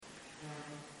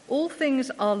All things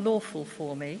are lawful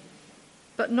for me,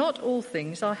 but not all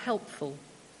things are helpful.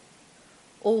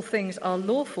 All things are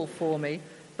lawful for me,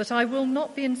 but I will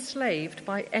not be enslaved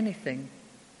by anything.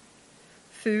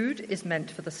 Food is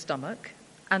meant for the stomach,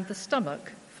 and the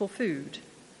stomach for food,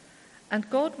 and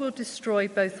God will destroy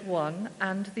both one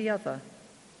and the other.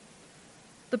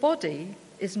 The body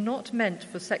is not meant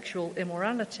for sexual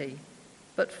immorality,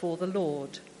 but for the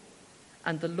Lord,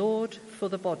 and the Lord for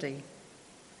the body.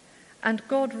 And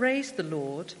God raised the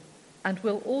Lord, and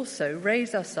will also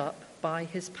raise us up by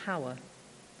his power.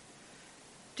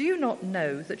 Do you not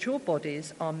know that your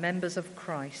bodies are members of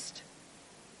Christ?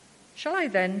 Shall I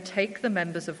then take the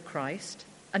members of Christ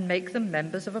and make them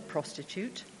members of a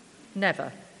prostitute?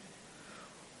 Never.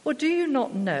 Or do you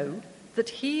not know that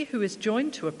he who is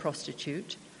joined to a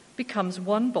prostitute becomes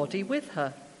one body with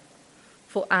her?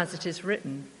 For as it is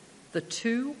written, the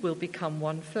two will become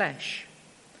one flesh.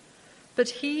 But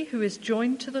he who is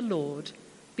joined to the Lord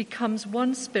becomes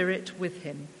one spirit with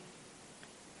him.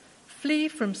 Flee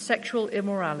from sexual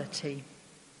immorality.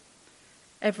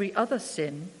 Every other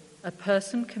sin a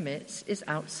person commits is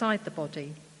outside the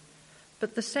body,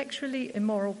 but the sexually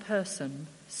immoral person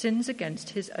sins against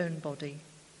his own body.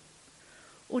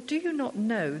 Or do you not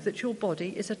know that your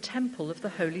body is a temple of the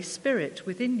Holy Spirit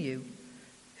within you,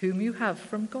 whom you have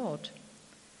from God?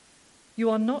 You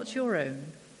are not your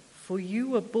own, for you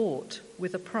were bought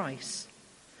with a price.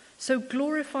 So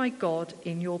glorify God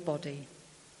in your body.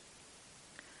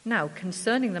 Now,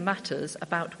 concerning the matters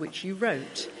about which you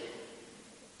wrote,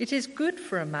 it is good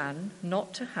for a man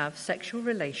not to have sexual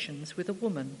relations with a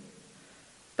woman.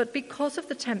 But because of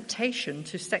the temptation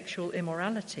to sexual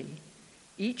immorality,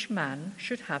 each man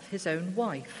should have his own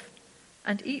wife,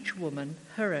 and each woman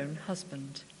her own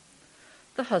husband.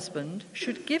 The husband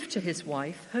should give to his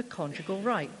wife her conjugal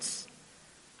rights,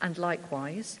 and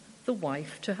likewise the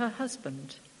wife to her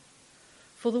husband.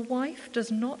 For the wife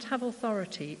does not have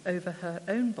authority over her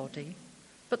own body,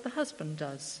 but the husband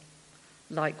does.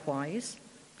 Likewise,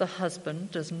 the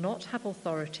husband does not have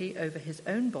authority over his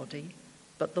own body,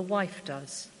 but the wife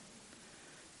does.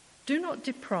 Do not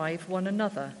deprive one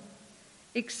another,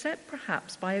 except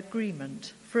perhaps by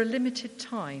agreement for a limited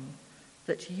time,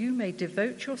 that you may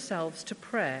devote yourselves to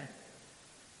prayer,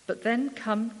 but then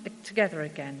come together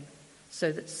again,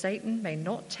 so that Satan may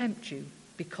not tempt you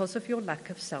because of your lack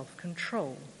of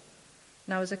self-control.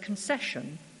 Now, as a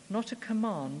concession, not a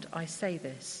command, I say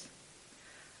this.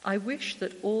 I wish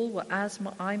that all were as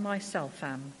I myself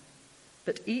am,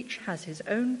 but each has his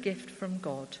own gift from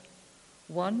God,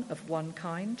 one of one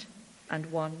kind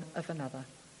and one of another.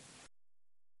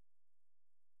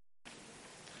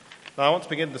 Now, I want to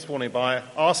begin this morning by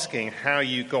asking how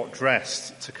you got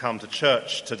dressed to come to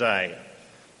church today.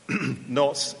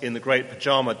 Not in the great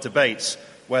pyjama debate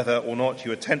whether or not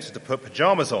you attempted to put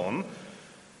pyjamas on,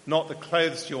 not the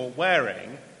clothes you're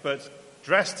wearing, but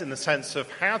dressed in the sense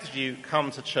of how did you come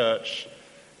to church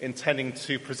intending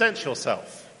to present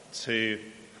yourself to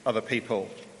other people.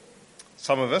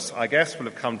 Some of us, I guess, will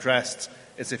have come dressed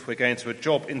as if we're going to a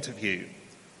job interview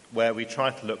where we try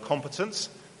to look competent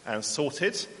and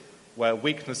sorted, where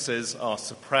weaknesses are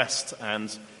suppressed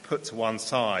and put to one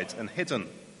side and hidden.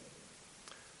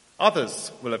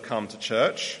 Others will have come to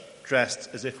church dressed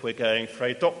as if we're going for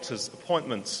a doctor's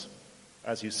appointment.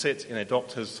 As you sit in a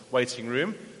doctor's waiting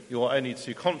room, you're only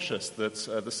too conscious that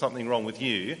there's something wrong with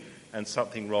you and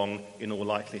something wrong, in all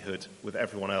likelihood, with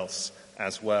everyone else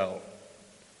as well.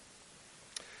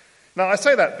 Now, I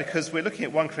say that because we're looking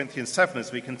at 1 Corinthians 7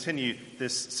 as we continue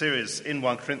this series in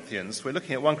 1 Corinthians. We're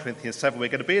looking at 1 Corinthians 7. We're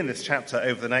going to be in this chapter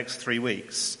over the next 3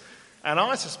 weeks. And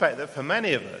I suspect that for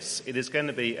many of us, it is going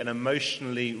to be an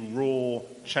emotionally raw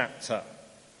chapter.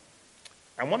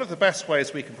 And one of the best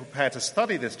ways we can prepare to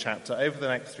study this chapter over the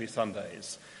next 3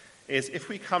 Sundays is if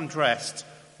we come dressed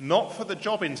not for the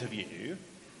job interview,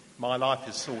 my life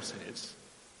is sorted,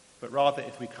 but rather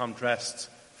if we come dressed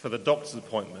for the doctor's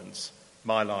appointment,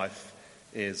 my life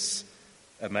is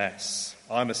a mess.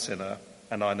 I'm a sinner,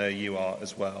 and I know you are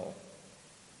as well.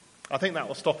 I think that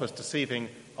will stop us deceiving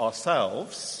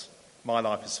ourselves. My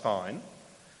life is fine.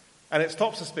 And it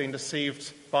stops us being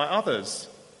deceived by others.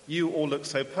 You all look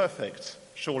so perfect.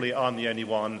 Surely I'm the only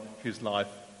one whose life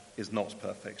is not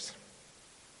perfect.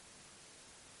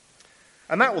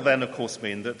 And that will then, of course,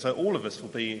 mean that all of us will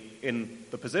be in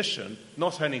the position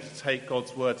not only to take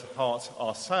God's word to heart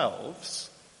ourselves,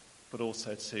 but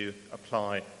also to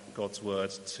apply God's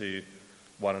word to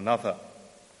one another.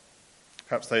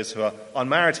 Perhaps those who are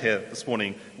unmarried here this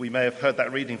morning, we may have heard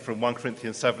that reading from 1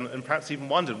 Corinthians 7 and perhaps even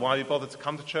wondered why we bothered to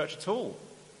come to church at all.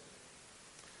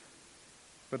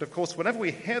 But of course, whenever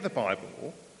we hear the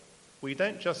Bible, we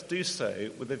don't just do so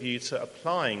with a view to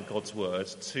applying God's word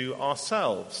to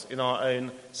ourselves in our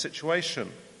own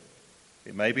situation.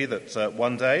 It may be that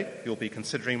one day you'll be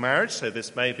considering marriage, so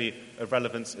this may be of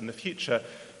relevance in the future.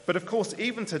 But of course,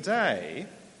 even today,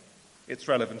 it's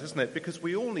relevant, isn't it? Because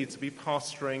we all need to be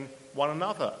pastoring one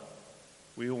another.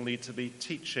 We all need to be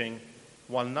teaching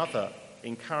one another,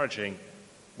 encouraging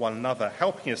one another,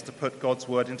 helping us to put God's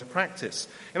word into practice.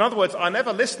 In other words, I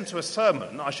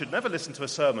should never listen to a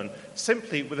sermon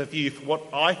simply with a view for what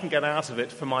I can get out of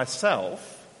it for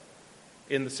myself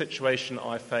in the situation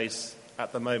I face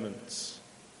at the moment.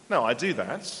 No, I do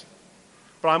that.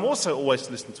 But I'm also always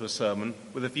to listen to a sermon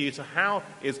with a view to how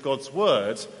is God's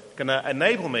word going to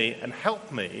enable me and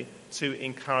help me to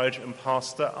encourage and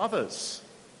pastor others,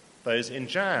 those in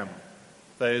JAM,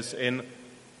 those in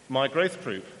my growth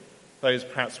group, those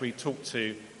perhaps we talk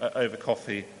to over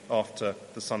coffee after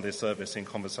the Sunday service in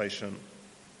conversation.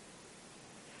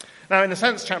 Now, in a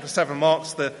sense, chapter 7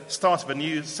 marks the start of a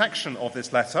new section of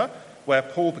this letter, where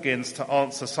Paul begins to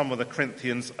answer some of the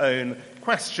Corinthians' own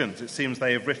questions. It seems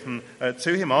they have written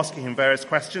to him, asking him various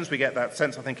questions. We get that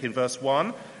sense, I think, in verse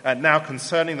 1, now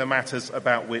concerning the matters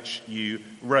about which you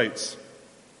wrote.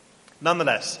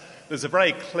 Nonetheless, there's a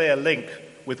very clear link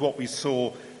with what we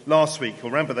saw last week.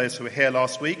 You'll remember those who were here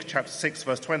last week, chapter 6,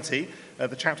 verse 20.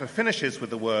 The chapter finishes with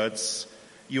the words,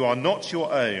 "You are not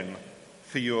your own,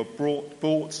 for you are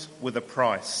bought with a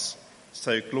price,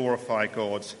 so glorify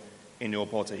God in your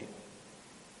body."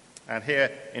 And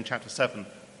here in chapter 7,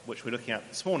 which we're looking at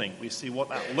this morning, we see what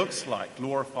that looks like,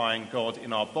 glorifying God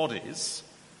in our bodies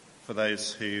for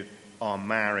those who are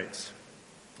married.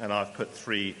 And I've put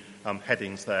 3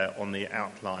 headings there on the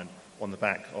outline on the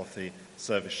back of the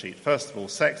service sheet. First of all,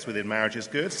 sex within marriage is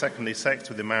good. Secondly, sex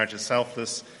within marriage is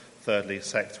selfless. Thirdly,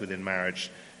 sex within marriage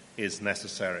is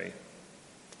necessary.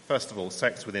 First of all,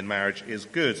 sex within marriage is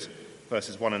good,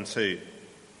 verses 1 and 2.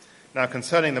 Now,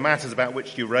 concerning the matters about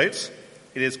which you wrote,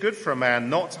 it is good for a man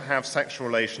not to have sexual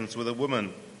relations with a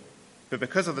woman, but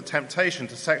because of the temptation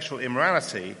to sexual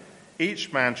immorality,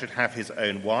 each man should have his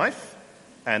own wife,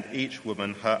 and each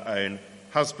woman her own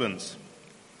husband.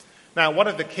 Now, one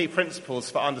of the key principles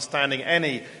for understanding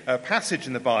any passage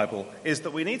in the Bible is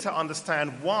that we need to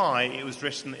understand why it was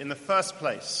written in the first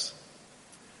place.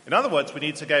 In other words, we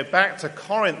need to go back to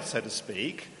Corinth, so to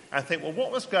speak, and think, well,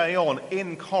 what was going on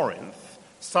in Corinth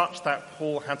such that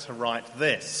Paul had to write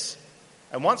this?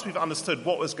 And once we've understood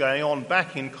what was going on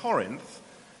back in Corinth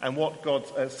and what God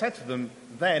said to them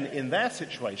then in their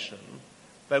situation,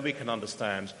 then we can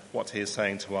understand what he is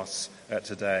saying to us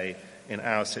today in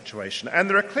our situation. And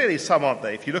there are clearly some, aren't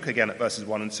there? If you look again at verses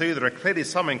 1 and 2, there are clearly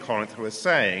some in Corinth who are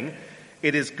saying,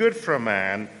 it is good for a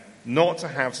man not to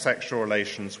have sexual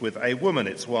relations with a woman.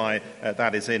 It's why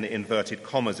that is in inverted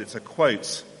commas. It's a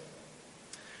quote.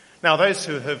 Now, those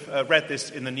who have read this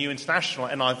in the New International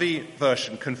NIV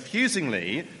version,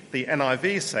 confusingly, the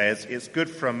NIV says it's good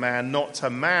for a man not to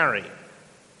marry,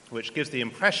 which gives the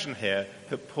impression here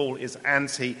that Paul is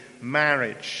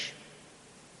anti-marriage.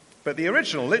 But the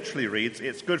original literally reads,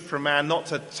 it's good for a man not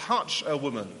to touch a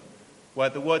woman, where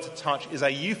the word to touch is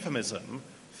a euphemism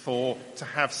for to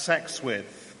have sex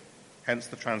with, hence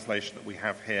the translation that we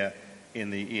have here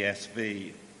in the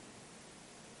ESV.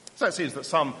 So it seems that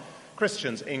some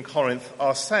Christians in Corinth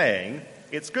are saying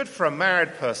it's good for a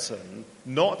married person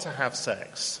not to have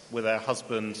sex with their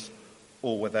husband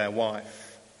or with their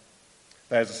wife.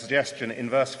 There's a suggestion in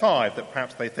verse 5 that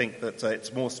perhaps they think that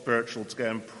it's more spiritual to go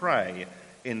and pray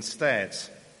instead.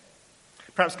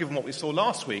 Perhaps given what we saw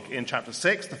last week in chapter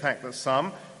 6, the fact that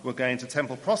some were going to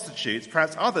temple prostitutes,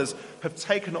 perhaps others have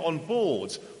taken on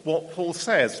board what Paul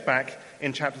says back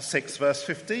in chapter 6, verse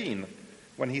 15,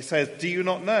 when he says, do you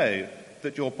not know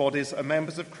that your bodies are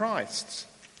members of Christ?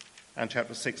 And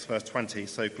chapter 6, verse 20,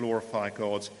 so glorify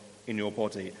God in your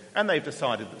body. And they've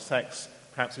decided that sex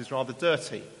perhaps is rather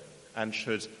dirty and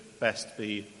should best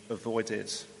be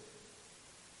avoided.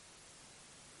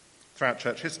 Throughout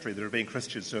church history, there have been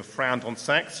Christians who have frowned on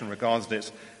sex and regarded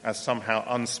it as somehow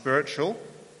unspiritual.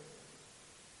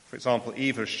 For example,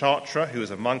 Eva of Chartres, who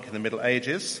was a monk in the Middle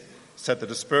Ages, said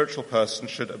that a spiritual person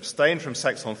should abstain from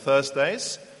sex on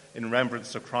Thursdays in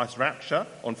remembrance of Christ's rapture,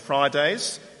 on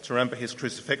Fridays to remember his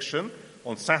crucifixion,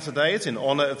 on Saturdays in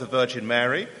honour of the Virgin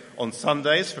Mary, on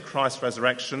Sundays for Christ's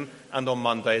resurrection, and on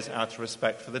Mondays out of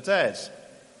respect for the dead.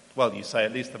 Well, you say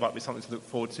at least there might be something to look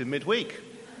forward to midweek.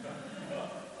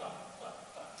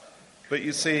 But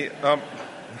you see,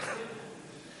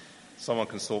 someone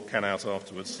can sort Ken out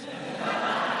afterwards.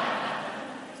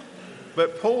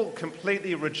 But Paul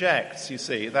completely rejects, you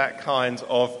see, that kind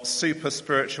of super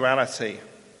spirituality.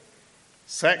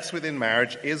 Sex within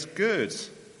marriage is good,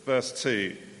 verse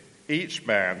 2, each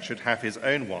man should have his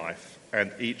own wife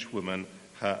and each woman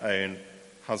her own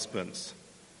husband.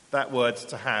 That word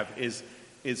to have is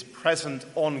present,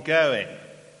 ongoing.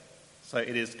 So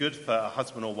it is good for a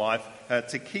husband or wife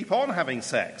to keep on having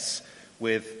sex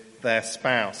with their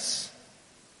spouse.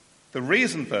 The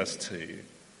reason, verse 2,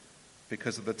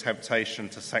 because of the temptation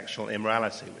to sexual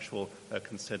immorality, which we'll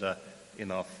consider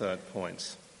in our third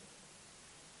point.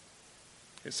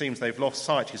 It seems they've lost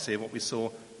sight, you see, of what we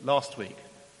saw last week,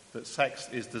 that sex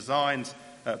is designed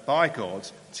by God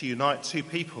to unite two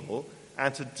people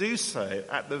and to do so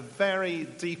at the very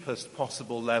deepest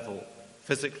possible level,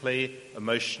 physically,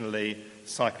 emotionally,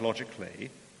 psychologically,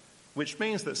 which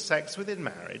means that sex within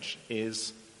marriage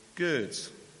is good.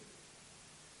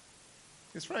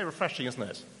 It's very refreshing, isn't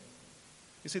it?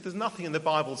 You see, there's nothing in the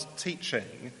Bible's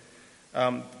teaching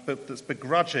but that's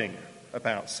begrudging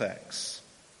about sex.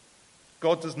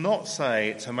 God does not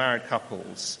say to married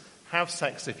couples, have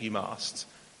sex if you must,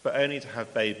 but only to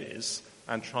have babies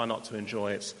and try not to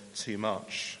enjoy it too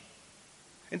much.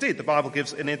 Indeed, the Bible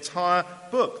gives an entire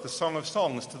book, the Song of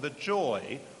Songs, to the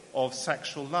joy of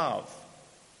sexual love.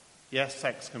 Yes,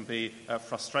 sex can be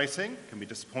frustrating, can be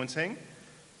disappointing,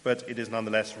 but it is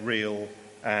nonetheless real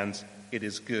and it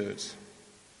is good.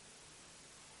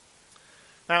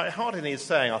 Now, it hardly needs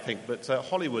saying, I think, but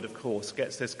Hollywood, of course,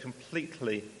 gets this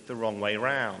completely the wrong way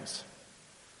round.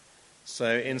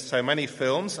 So in so many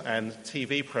films and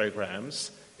TV programs,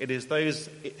 it is those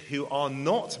who are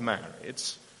not married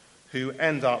who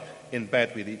end up in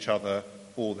bed with each other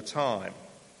all the time.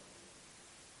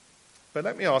 But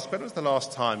let me ask, when was the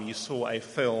last time you saw a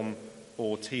film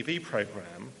or TV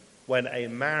program when a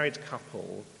married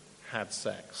couple had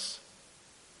sex?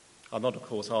 I'm not, of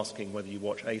course, asking whether you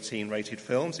watch 18-rated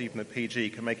films. Even a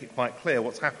PG can make it quite clear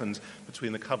what's happened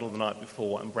between the cuddle the night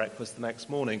before and breakfast the next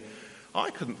morning. I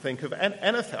couldn't think of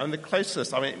anything. I mean, the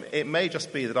closest, it may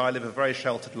just be that I live a very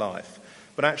sheltered life,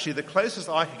 but actually the closest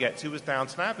I could get to was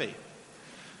Downton Abbey,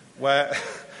 where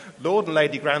Lord and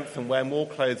Lady Grantham wear more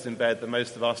clothes in bed than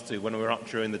most of us do when we're up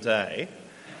during the day.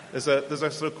 There's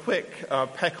a sort of quick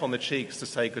peck on the cheeks to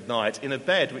say goodnight in a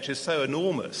bed which is so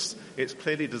enormous, it's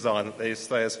clearly designed that they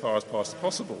stay as far apart as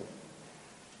possible.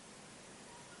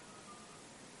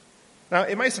 Now,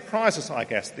 it may surprise us, I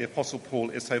guess, that the Apostle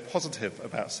Paul is so positive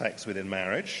about sex within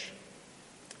marriage,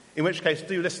 in which case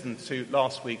do listen to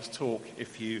last week's talk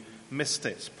if you missed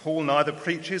it. Paul neither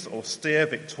preaches or steers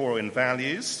Victorian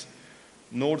values,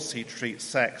 nor does he treat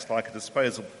sex like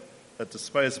a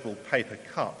disposable paper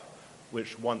cup,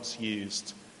 which once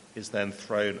used is then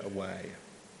thrown away.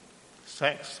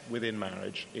 Sex within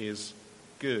marriage is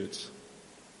good.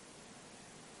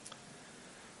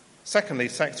 Secondly,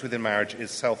 sex within marriage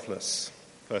is selfless,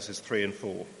 verses 3 and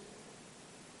 4.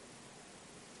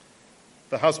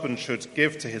 The husband should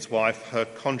give to his wife her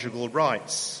conjugal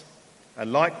rights,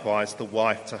 and likewise the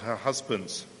wife to her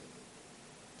husband.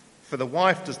 For the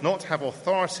wife does not have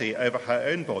authority over her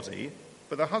own body,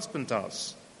 but the husband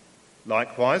does.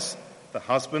 Likewise, the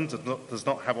husband does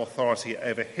not have authority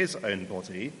over his own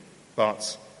body,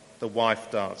 but the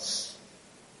wife does.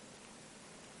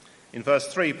 In verse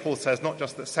 3, Paul says not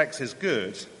just that sex is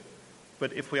good,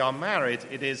 but if we are married,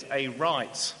 it is a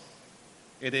right.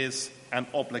 It is an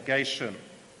obligation.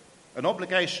 An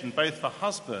obligation both for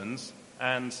husband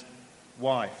and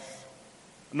wife.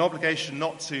 An obligation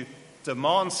not to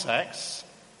demand sex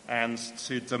and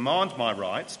to demand my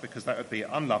rights, because that would be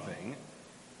unloving,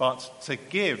 but to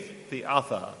give the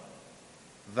other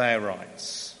their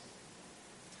rights.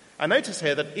 And notice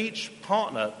here that each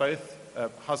partner, both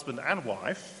husband and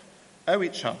wife, owe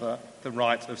each other the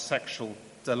right of sexual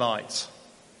delight,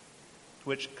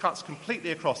 which cuts completely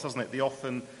across, doesn't it, the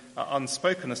often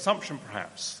unspoken assumption,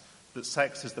 perhaps, that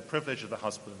sex is the privilege of the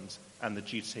husband and the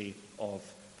duty of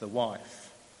the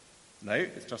wife. No,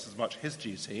 it's just as much his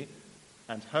duty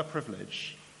and her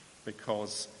privilege,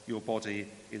 because your body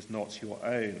is not your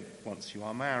own once you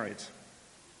are married.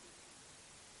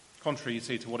 Contrary, you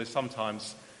see, to what is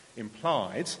sometimes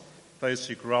implied, those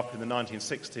who grew up in the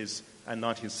 1960s and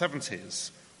 1970s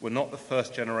were not the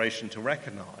first generation to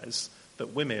recognise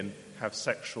that women have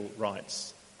sexual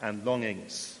rights and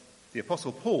longings. The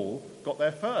Apostle Paul got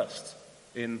there first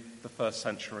in the first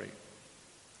century.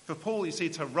 For Paul, you see,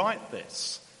 to write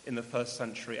this in the first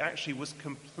century actually was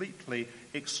completely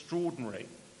extraordinary.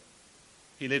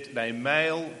 He lived in a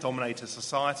male-dominated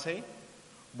society.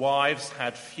 Wives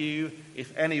had few,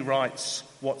 if any, rights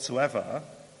whatsoever.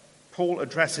 Paul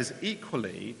addresses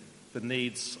equally the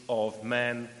needs of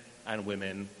men and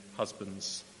women,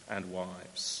 husbands and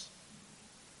wives.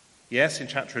 Yes, in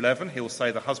chapter 11, he'll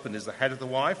say the husband is the head of the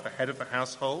wife, the head of the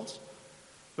household.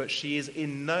 but she is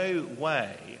in no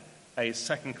way a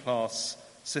second-class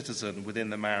citizen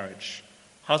within the marriage.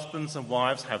 Husbands and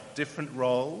wives have different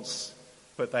roles,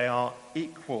 but they are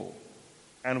equal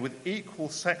and with equal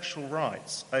sexual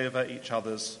rights over each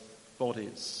other's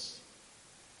bodies.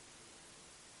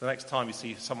 The next time you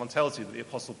see someone tells you that the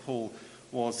Apostle Paul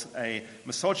was a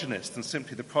misogynist and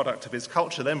simply the product of his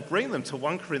culture, then bring them to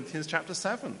 1 Corinthians chapter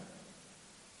 7.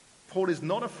 Paul is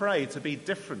not afraid to be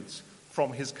different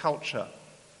from his culture.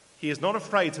 He is not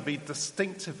afraid to be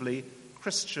distinctively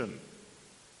Christian,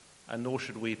 and nor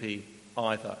should we be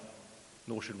either.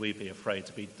 Nor should we be afraid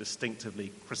to be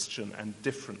distinctively Christian and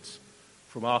different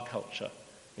from our culture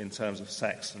in terms of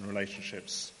sex and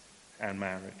relationships and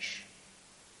marriage.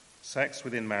 Sex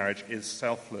within marriage is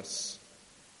selfless.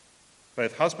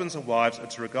 Both husbands and wives are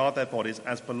to regard their bodies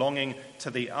as belonging to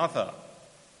the other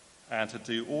and to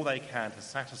do all they can to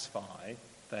satisfy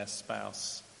their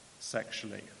spouse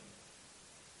sexually.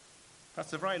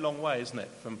 That's a very long way, isn't it,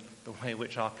 from the way in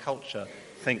which our culture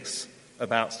thinks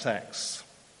about sex.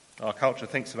 Our culture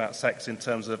thinks about sex in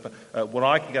terms of what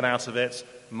I can get out of it,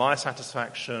 my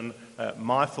satisfaction,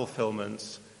 my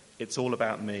fulfillment. It's all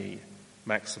about me,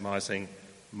 maximising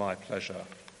my pleasure.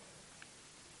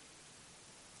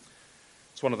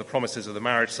 It's one of the promises of the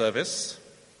marriage service.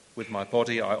 With my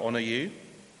body I honour you.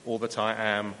 All that I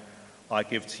am, I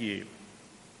give to you.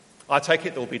 I take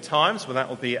it there will be times when that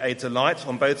will be a delight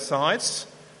on both sides,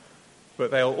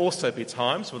 but there will also be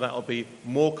times when that will be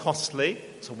more costly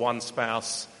to one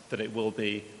spouse than it will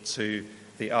be to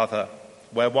the other,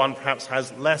 where one perhaps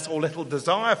has less or little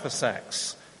desire for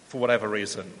sex for whatever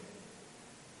reason.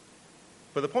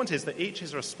 But the point is that each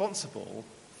is responsible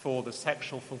for the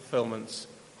sexual fulfillment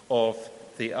of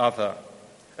the other.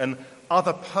 An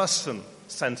other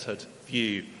person-centred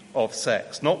view of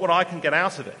sex. Not what I can get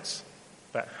out of it,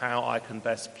 but how I can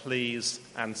best please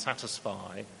and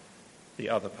satisfy the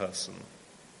other person.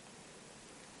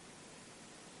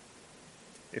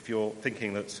 If you're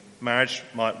thinking that marriage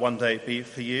might one day be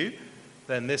for you,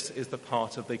 then this is the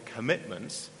part of the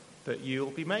commitment that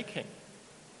you'll be making.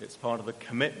 It's part of the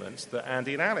commitment that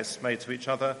Andy and Alice made to each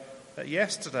other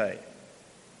yesterday.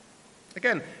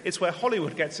 Again, it's where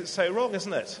Hollywood gets it so wrong,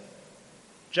 isn't it?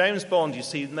 James Bond, you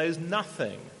see, knows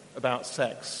nothing about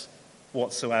sex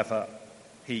whatsoever.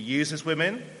 He uses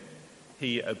women,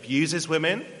 he abuses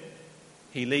women,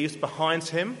 he leaves behind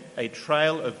him a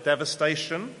trail of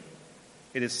devastation.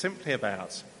 It is simply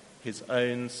about his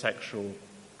own sexual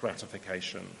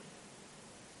gratification.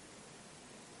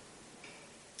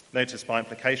 Notice by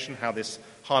implication how this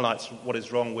highlights what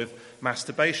is wrong with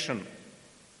masturbation.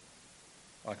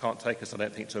 I can't take us, I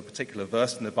don't think, to a particular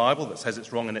verse in the Bible that says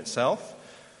it's wrong in itself,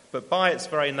 but by its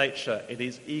very nature, it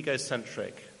is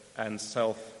egocentric and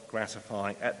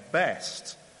self-gratifying. At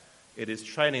best, it is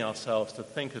training ourselves to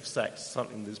think of sex as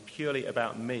something that is purely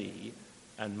about me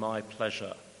and my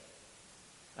pleasure.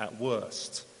 At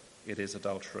worst, it is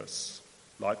adulterous.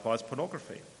 Likewise,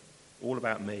 pornography, all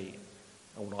about me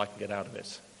and what I can get out of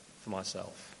it for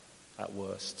myself. At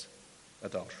worst,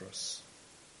 adulterous.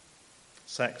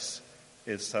 Sex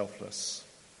is selfless.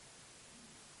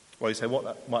 Well, you say,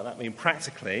 what might that mean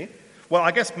practically? Well, I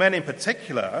guess men in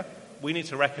particular, we need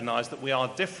to recognise that we are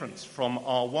different from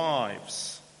our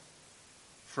wives.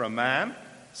 For a man,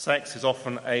 sex is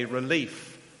often a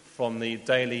relief from the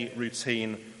daily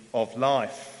routine of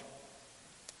life,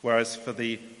 whereas for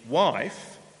the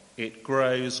wife, it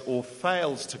grows or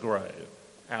fails to grow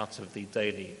out of the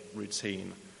daily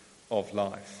routine of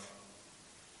life.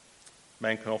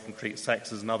 Men can often treat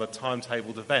sex as another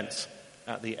timetabled event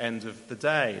at the end of the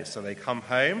day. So they come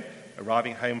home,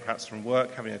 arriving home perhaps from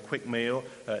work, having a quick meal,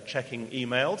 checking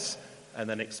emails, and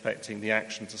then expecting the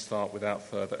action to start without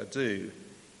further ado.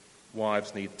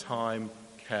 Wives need time,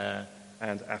 care,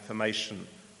 and affirmation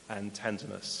and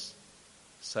tenderness.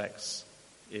 Sex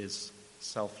is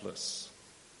selfless.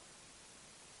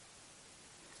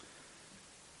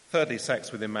 Thirdly,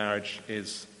 sex within marriage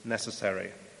is necessary.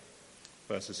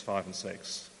 Verses 5 and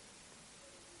 6.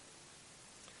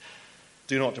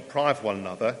 Do not deprive one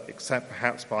another, except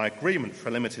perhaps by agreement for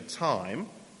a limited time,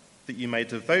 that you may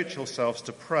devote yourselves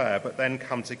to prayer, but then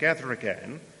come together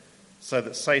again, so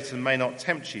that Satan may not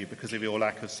tempt you because of your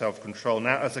lack of self-control.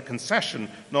 Now, as a concession,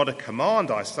 not a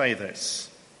command, I say this.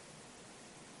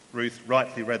 Ruth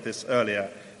rightly read this earlier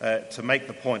to make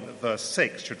the point that verse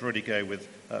 6 should really go with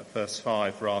verse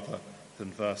 5 rather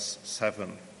than verse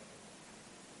 7.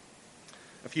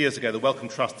 A few years ago, the Wellcome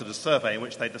Trust did a survey in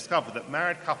which they discovered that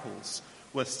married couples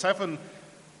were 7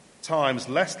 times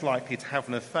less likely to have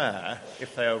an affair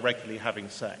if they are regularly having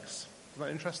sex. Isn't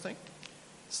that interesting?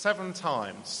 7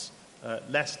 times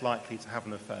less likely to have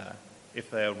an affair if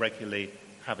they are regularly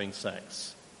having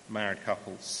sex, married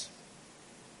couples.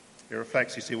 It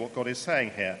reflects, you see, what God is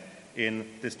saying here in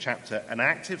this chapter. An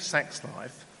active sex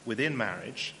life within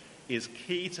marriage is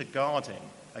key to guarding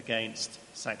against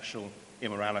sexual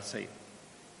immorality.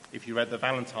 If you read the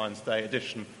Valentine's Day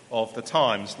edition of The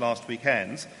Times last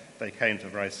weekend, they came to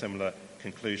very similar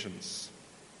conclusions.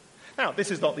 Now,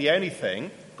 this is not the only thing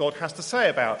God has to say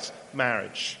about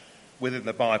marriage within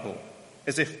the Bible,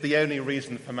 as if the only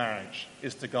reason for marriage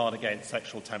is to guard against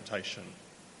sexual temptation.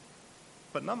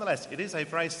 But nonetheless, it is a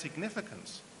very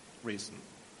significant reason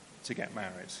to get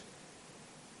married.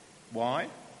 Why?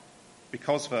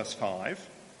 Because, verse 5,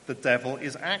 the devil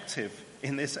is active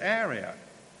in this area.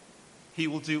 He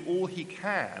will do all he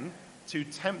can to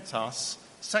tempt us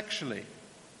sexually.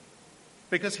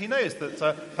 Because he knows that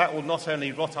that will not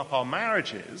only rot up our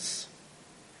marriages,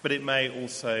 but it may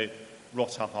also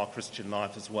rot up our Christian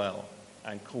life as well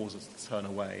and cause us to turn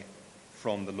away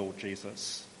from the Lord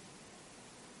Jesus.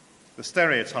 The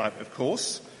stereotype, of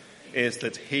course, is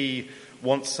that he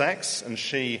wants sex and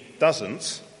she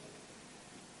doesn't,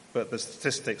 but the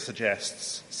statistics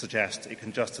suggest it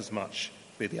can just as much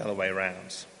be the other way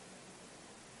around.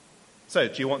 So,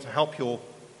 do you want to help your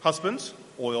husband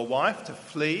or your wife to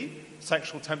flee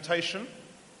sexual temptation,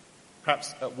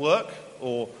 perhaps at work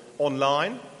or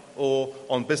online or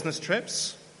on business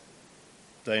trips?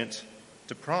 Don't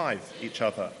deprive each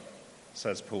other,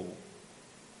 says Paul.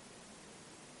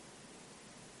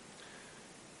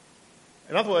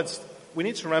 In other words, we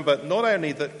need to remember not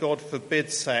only that God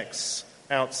forbids sex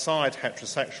outside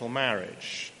heterosexual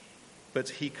marriage, but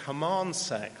he commands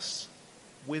sex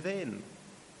within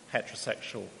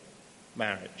heterosexual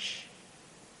marriage.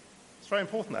 It's very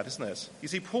important, that, isn't it? You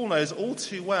see, Paul knows all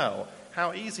too well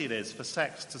how easy it is for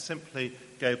sex to simply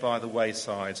go by the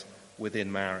wayside within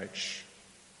marriage.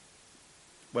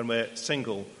 When we're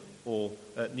single or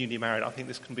newly married, I think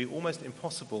this can be almost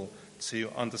impossible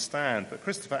to understand. But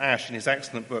Christopher Ash, in his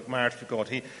excellent book, Married for God,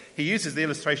 he uses the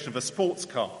illustration of a sports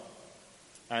car.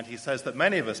 And he says that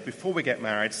many of us, before we get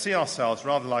married, see ourselves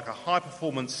rather like a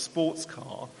high-performance sports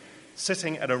car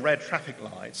sitting at a red traffic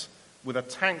light with a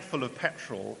tank full of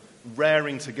petrol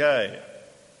raring to go,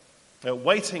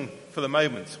 waiting for the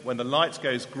moment when the light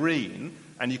goes green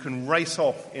and you can race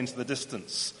off into the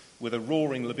distance with a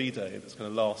roaring libido that's going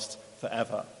to last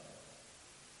forever.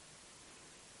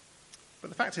 But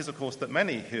the fact is, of course, that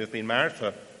many who have been married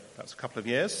for perhaps a couple of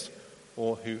years,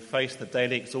 or who face the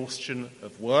daily exhaustion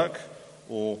of work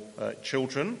or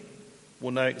children,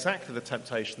 will know exactly the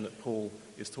temptation that Paul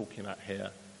is talking about here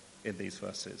in these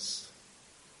verses.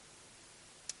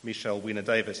 Michelle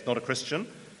Weiner-Davis, not a Christian,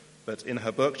 but in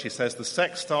her book she says the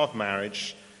sex-starved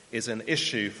marriage is an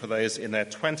issue for those in their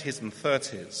 20s and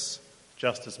 30s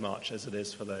just as much as it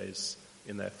is for those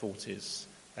in their 40s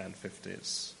and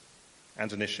 50s.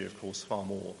 And an issue, of course, far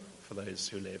more for those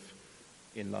who live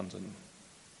in London.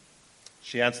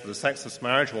 She adds that a sexless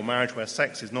marriage, or marriage where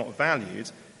sex is not valued,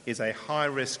 is a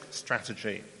high-risk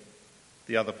strategy.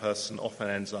 The other person often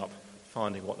ends up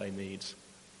finding what they need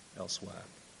elsewhere.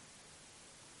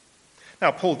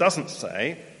 Now, Paul doesn't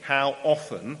say how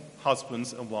often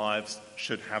husbands and wives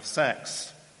should have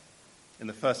sex. In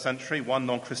the first century, one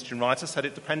non-Christian writer said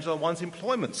it depended on one's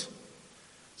employment.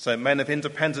 So men of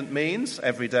independent means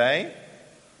every day,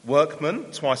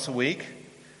 workmen twice a week,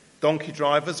 donkey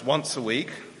drivers once a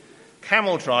week,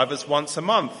 camel drivers once a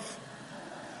month.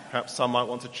 Perhaps some might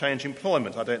want to change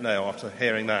employment, I don't know, after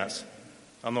hearing that.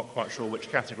 I'm not quite sure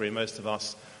which category most of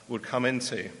us would come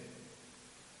into.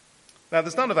 Now,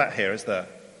 there's none of that here, is there?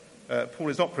 Paul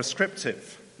is not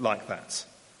prescriptive like that.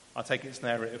 I take it's an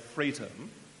area of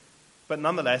freedom, but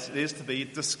nonetheless it is to be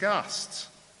discussed.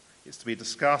 It's to be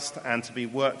discussed and to be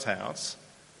worked out,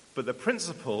 but the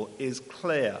principle is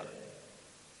clear.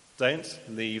 Don't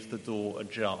leave the door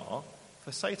ajar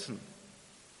for Satan.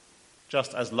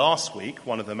 Just as last week,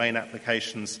 one of the main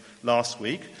applications last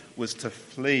week was to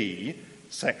flee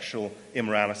sexual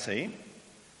immorality.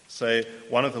 So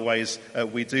one of the ways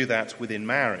we do that within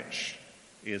marriage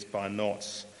is by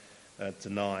not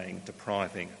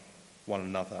depriving one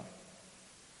another.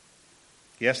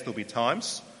 Yes, there'll be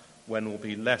times when we'll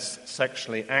be less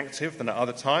sexually active than at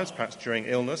other times, perhaps during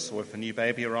illness or if a new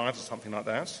baby arrives or something like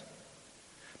that.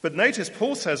 But notice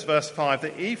Paul says, verse 5,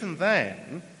 that even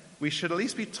then we should at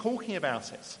least be talking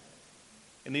about it.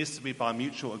 It needs to be by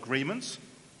mutual agreement,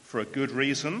 for a good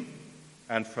reason,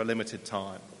 and for a limited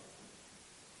time.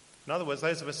 In other words,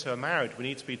 those of us who are married, we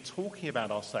need to be talking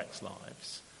about our sex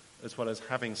lives as well as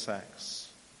having sex.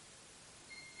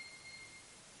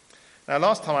 Now,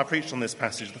 last time I preached on this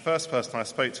passage, the first person I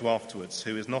spoke to afterwards,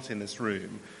 who is not in this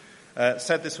room,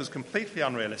 said this was completely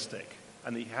unrealistic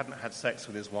and that he hadn't had sex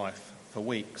with his wife for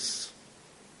weeks.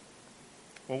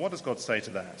 Well, what does God say to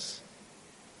that?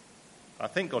 I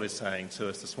think God is saying to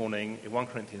us this morning in 1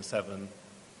 Corinthians 7,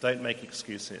 don't make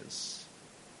excuses.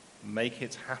 Make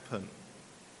it happen.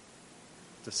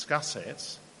 Discuss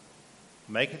it.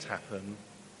 Make it happen.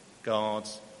 Guard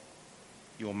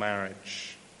your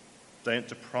marriage. Don't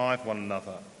deprive one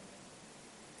another.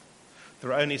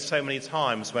 There are only so many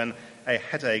times when a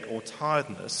headache or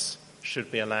tiredness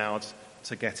should be allowed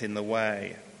to get in the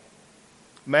way.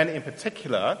 Men in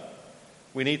particular,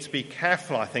 we need to be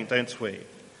careful, I think, don't we,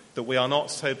 that we are not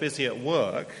so busy at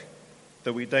work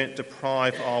that we don't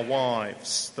deprive our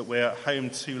wives, that we're at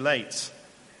home too late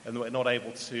and that we're not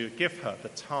able to give her the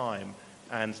time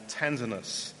and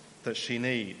tenderness that she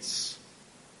needs.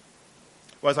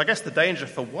 Whereas I guess the danger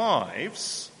for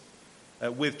wives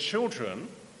with children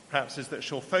perhaps is that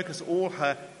she'll focus all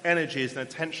her energies and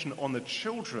attention on the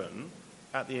children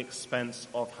at the expense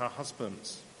of her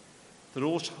husband. That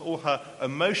all her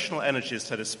emotional energies,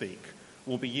 so to speak,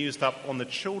 will be used up on the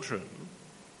children,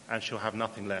 and she'll have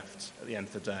nothing left at the end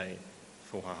of the day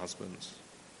for her husband.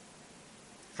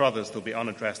 For others, there'll be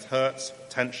unaddressed hurts,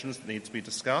 tensions that need to be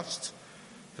discussed.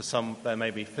 For some, there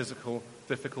may be physical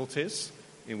difficulties,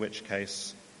 in which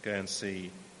case, go and see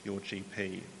your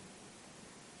GP.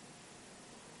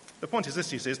 The point is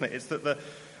this, you see, isn't it? It's that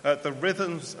the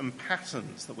rhythms and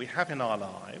patterns that we have in our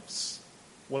lives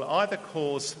will either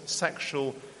cause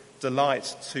sexual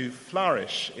delight to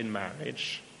flourish in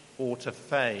marriage or to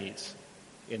fade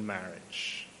in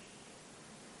marriage.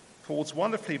 Paul's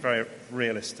wonderfully very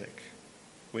realistic.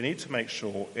 We need to make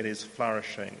sure it is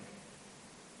flourishing.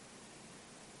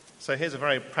 So here's a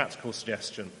very practical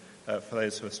suggestion for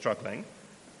those who are struggling.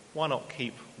 Why not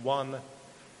keep one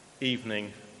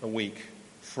evening a week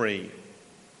free?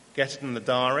 Get it in the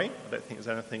diary. I don't think there's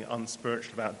anything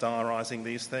unspiritual about diarising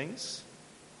these things.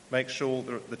 Make sure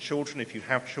that the children, if you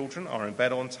have children, are in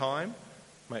bed on time.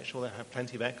 Make sure they have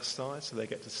plenty of exercise so they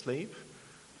get to sleep.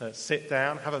 Sit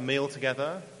down, have a meal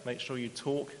together. Make sure you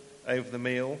talk over the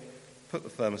meal. Put the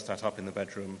thermostat up in the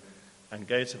bedroom and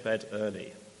go to bed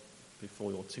early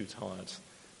before you're too tired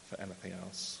for anything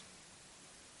else.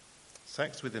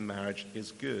 Sex within marriage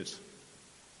is good.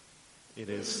 It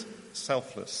is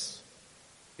selfless.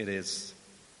 It is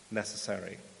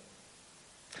necessary.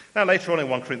 Now, later on in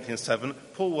 1 Corinthians 7,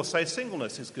 Paul will say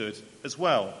singleness is good as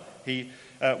well.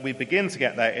 We begin to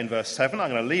get there in verse 7. I'm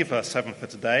going to leave verse 7 for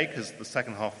today because the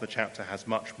second half of the chapter has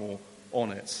much more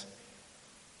on it.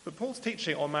 But Paul's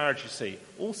teaching on marriage, you see,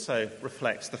 also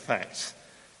reflects the fact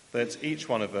that each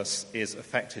one of us is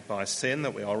affected by sin,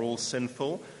 that we are all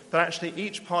sinful, that actually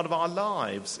each part of our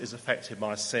lives is affected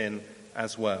by sin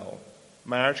as well.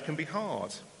 Marriage can be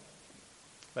hard.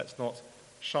 Let's not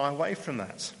shy away from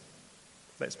that.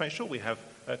 Let's make sure we have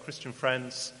Christian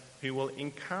friends who will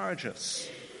encourage us,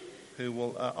 who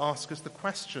will ask us the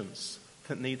questions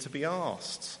that need to be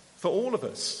asked. For all of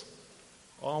us,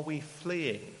 are we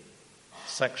fleeing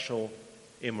sexual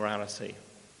immorality?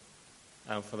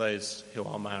 And for those who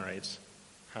are married,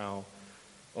 how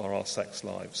are our sex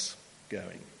lives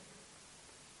going?